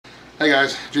Hey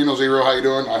guys, Geno Zero, how you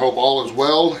doing? I hope all is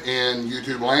well in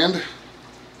YouTube land,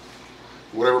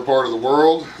 whatever part of the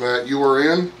world that you are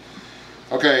in.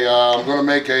 Okay, I'm going to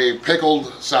make a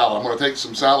pickled salad. I'm going to take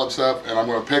some salad stuff and I'm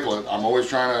going to pickle it. I'm always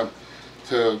trying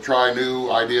to try new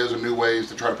ideas and new ways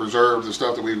to try to preserve the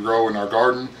stuff that we grow in our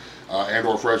garden and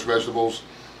or fresh vegetables,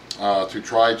 to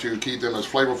try to keep them as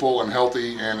flavorful and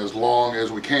healthy and as long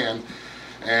as we can.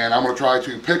 And I'm going to try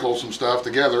to pickle some stuff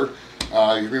together.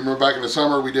 You remember back in the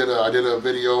summer I did a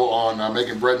video on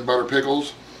making bread and butter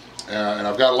pickles, and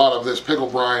I've got a lot of this pickle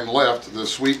brine left,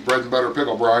 this sweet bread and butter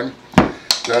pickle brine,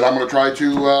 that I'm going to try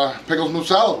to pickle some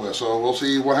salad with. So we'll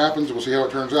see what happens, we'll see how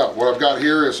it turns out. What I've got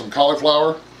here is some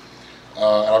cauliflower,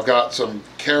 and I've got some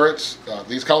carrots.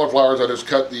 These cauliflowers I just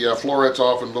cut the florets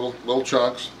off in little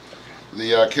chunks.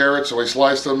 The carrots, so we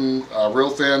sliced them real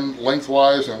thin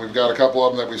lengthwise, and we've got a couple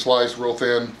of them that we sliced real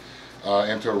thin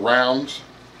into rounds.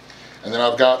 And then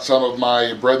I've got some of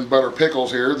my bread and butter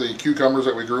pickles here, the cucumbers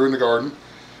that we grew in the garden.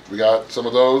 We got some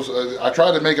of those. I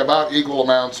tried to make about equal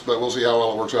amounts, but we'll see how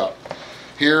well it works out.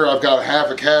 Here I've got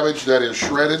half a cabbage that is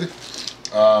shredded.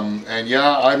 And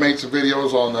yeah, I made some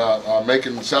videos on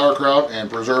making sauerkraut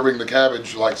and preserving the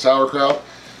cabbage like sauerkraut.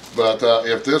 But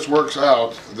if this works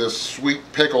out, this sweet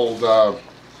pickled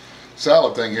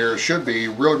salad thing here should be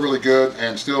really, really good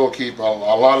and still keep a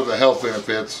lot of the health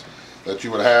benefits that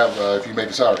you would have if you make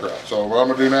a sauerkraut. So what I'm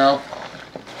going to do now,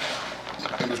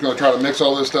 I'm just going to try to mix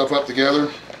all this stuff up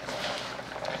together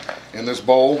in this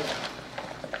bowl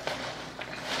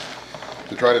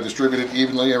to try to distribute it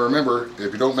evenly. And remember,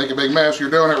 if you don't make a big mess,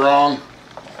 you're doing it wrong.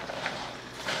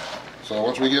 So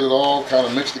once we get it all kind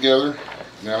of mixed together,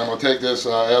 then I'm going to take this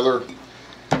other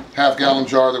half-gallon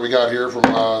jar that we got here from,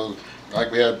 I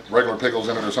think we had regular pickles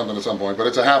in it or something at some point, but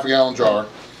it's a half-gallon jar.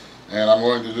 And I'm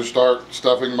going to just start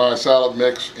stuffing my salad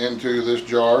mix into this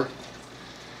jar.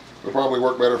 It would probably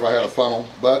work better if I had a funnel,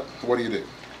 but what do you do?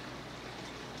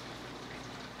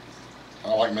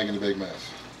 I like making a big mess.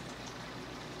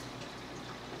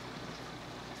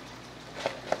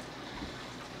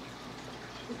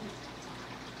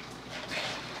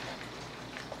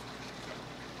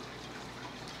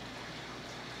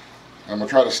 I'm going to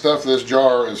try to stuff this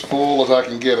jar as full as I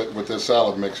can get it with this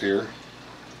salad mix here.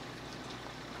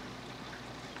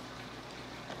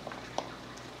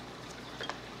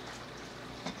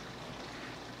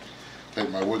 Take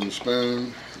my wooden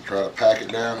spoon and try to pack it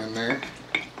down in there.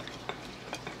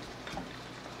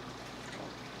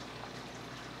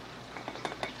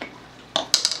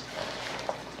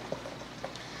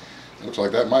 Looks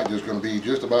like that might just going to be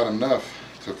just about enough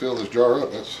to fill this jar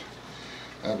up.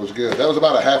 That was good. That was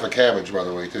about a half a cabbage, by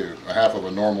the way, too. A half of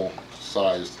a normal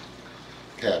sized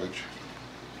cabbage.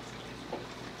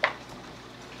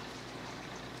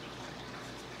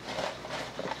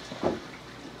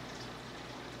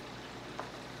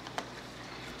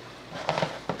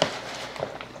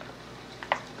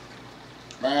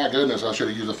 My goodness, I should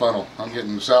have used a funnel. I'm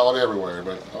getting salad everywhere,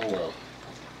 but oh well.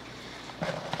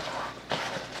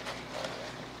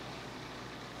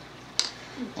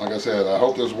 Like I said, I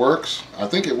hope this works. I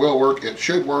think it will work. It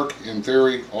should work in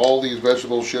theory. All these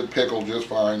vegetables should pickle just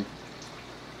fine.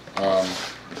 And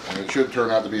it should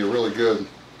turn out to be a really good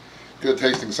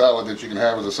tasting salad that you can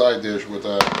have as a side dish with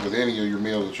any of your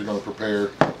meals that you're going to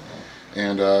prepare.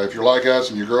 And if you're like us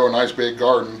and you grow a nice big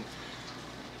garden,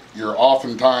 you're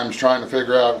oftentimes trying to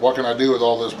figure out, what can I do with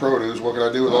all this produce? What can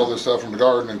I do with all this stuff from the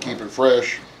garden and keep it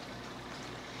fresh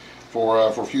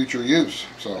for future use?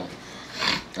 So,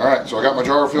 all right, so I got my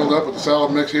jar filled up with the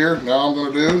salad mix here. Now all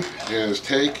I'm going to do is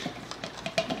take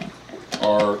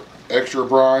our extra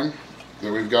brine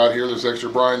that we've got here, this extra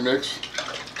brine mix,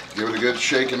 give it a good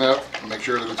shaking up, make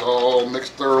sure that it's all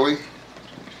mixed thoroughly,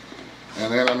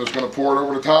 and then I'm just going to pour it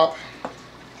over the top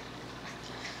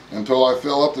until I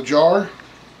fill up the jar.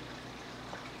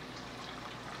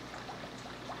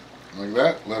 Like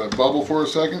that. Let it bubble for a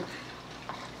second.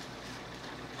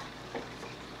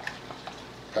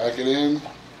 Pack it in.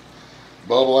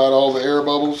 Bubble out all the air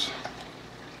bubbles.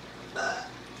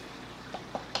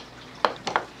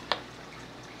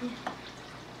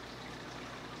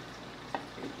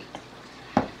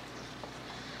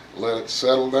 Let it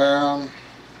settle down.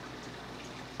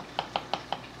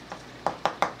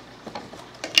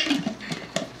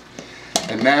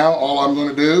 And now all I'm going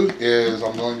to do is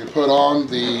I'm going to put on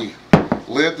the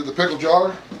lid to the pickle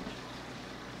jar,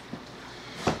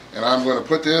 and I'm going to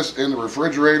put this in the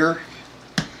refrigerator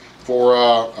for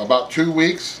about 2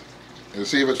 weeks and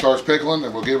see if it starts pickling,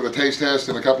 and we'll give it a taste test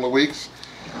in a couple of weeks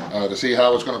to see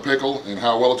how it's going to pickle and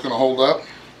how well it's going to hold up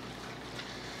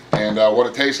and what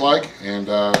it tastes like, and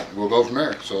we'll go from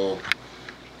there. So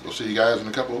we'll see you guys in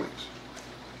a couple of weeks.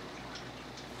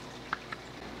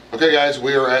 Okay guys,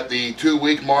 we are at the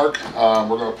 2-week mark.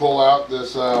 We're going to pull out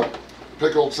this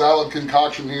pickled salad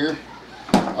concoction here.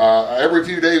 Every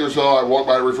few days or so I walk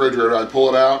by the refrigerator, I'd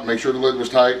pull it out, make sure the lid was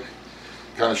tight,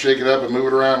 kind of shake it up and move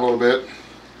it around a little bit.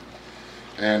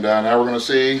 And now we're going to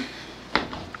see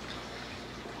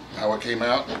how it came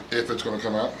out, if it's going to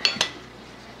come out.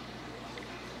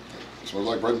 It smells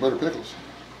like bread and butter pickles.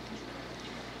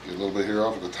 Get a little bit here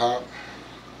off at the top.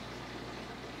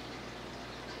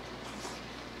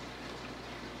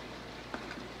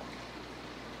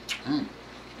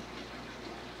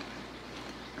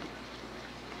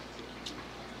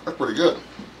 That's pretty good.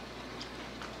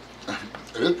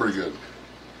 It is pretty good.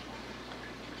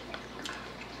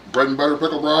 Bread and butter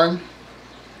pickle brine.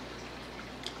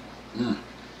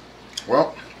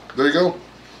 Well, there you go.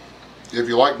 If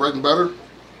you like bread and butter,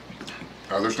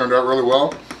 this turned out really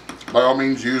well. By all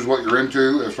means, use what you're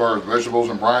into as far as vegetables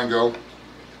and brine go.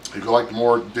 If you like the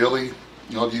more dilly,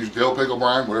 use dill pickle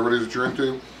brine, whatever it is that you're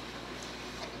into.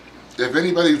 If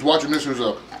anybody who's watching this who's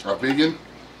a vegan,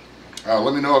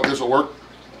 let me know if this will work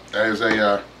as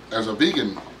a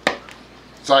vegan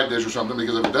side dish or something,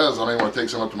 because if it does, I may want to take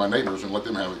some up to my neighbors and let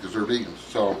them have it because they're vegans.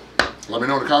 So let me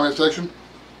know in the comment section.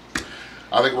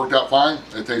 I think it worked out fine.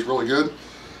 It tastes really good,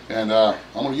 and I'm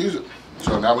going to use it.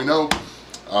 So now we know.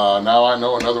 Now I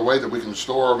know another way that we can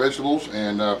store our vegetables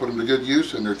and put them to good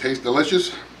use, and they taste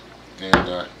delicious, and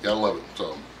gotta love it.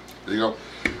 So there you go.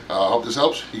 Hope this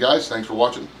helps you guys. Thanks for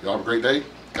watching. Y'all have a great day.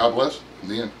 God bless. In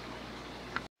the end.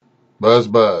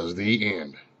 Buzz, the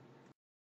end.